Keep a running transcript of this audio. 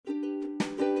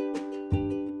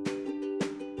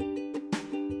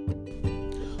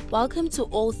Welcome to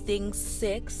All Things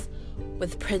Sex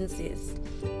with Princess.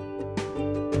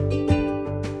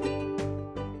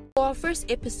 For our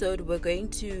first episode, we're going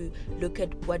to look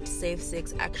at what safe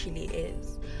sex actually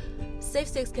is. Safe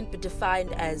sex can be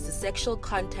defined as the sexual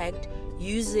contact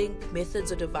using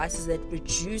methods or devices that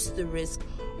reduce the risk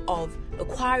of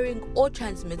acquiring or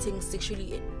transmitting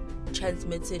sexually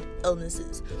transmitted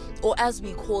illnesses, or as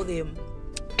we call them,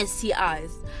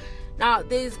 STIs. Now,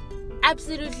 there's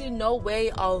absolutely no way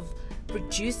of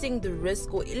reducing the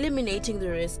risk or eliminating the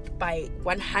risk by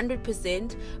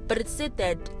 100%, but it's said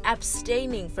that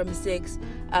abstaining from sex,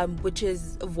 which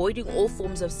is avoiding all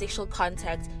forms of sexual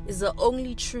contact, is the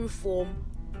only true form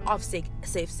of safe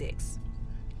sex.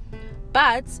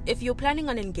 But if you're planning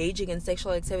on engaging in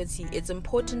sexual activity, it's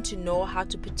important to know how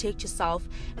to protect yourself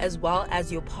as well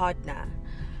as your partner.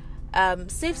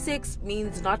 Safe sex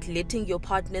means not letting your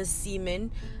partner's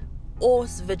semen or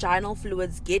vaginal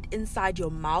fluids get inside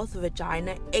your mouth,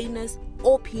 vagina, anus,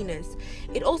 or penis.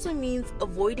 It also means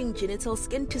avoiding genital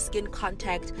skin-to-skin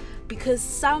contact because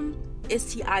some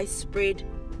STIs spread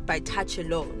by touch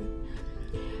alone.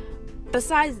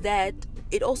 Besides that,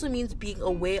 it also means being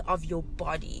aware of your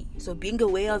body. So being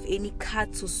aware of any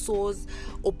cuts or sores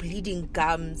or bleeding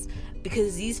gums,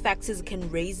 because these factors can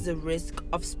raise the risk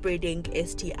of spreading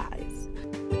STIs.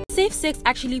 Safe sex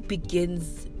actually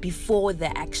begins before the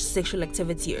sexual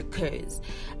activity occurs.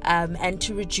 And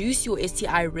to reduce your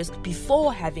STI risk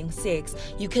before having sex,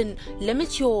 you can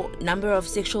limit your number of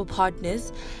sexual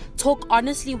partners, talk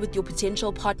honestly with your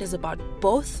potential partners about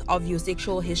both of your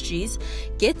sexual histories,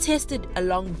 get tested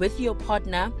along with your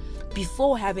partner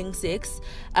before having sex.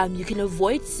 You can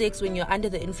avoid sex when you're under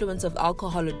the influence of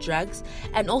alcohol or drugs,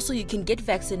 and also you can get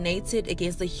vaccinated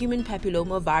against the human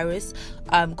papilloma virus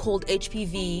called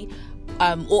HPV,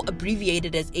 or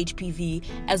abbreviated as HPV,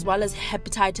 as well as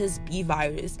hepatitis B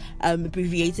virus,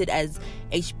 abbreviated as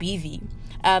HBV.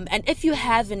 And if you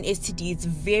have an STD, it's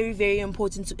very, very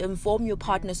important to inform your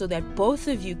partner so that both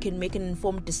of you can make an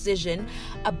informed decision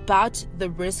about the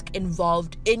risk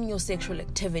involved in your sexual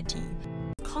activity.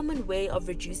 Common way of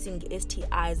reducing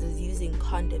STIs is using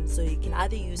condoms. So you can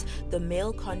either use the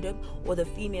male condom or the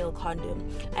female condom.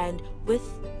 And with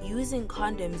using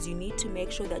condoms, you need to make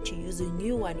sure that you use a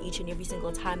new one each and every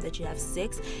single time that you have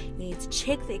sex. You need to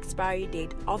check the expiry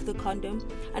date of the condom,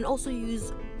 and also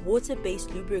use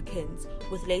water-based lubricants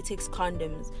with latex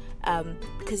condoms,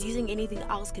 because using anything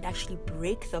else can actually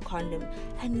break the condom.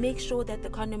 And make sure that the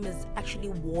condom is actually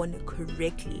worn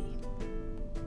correctly.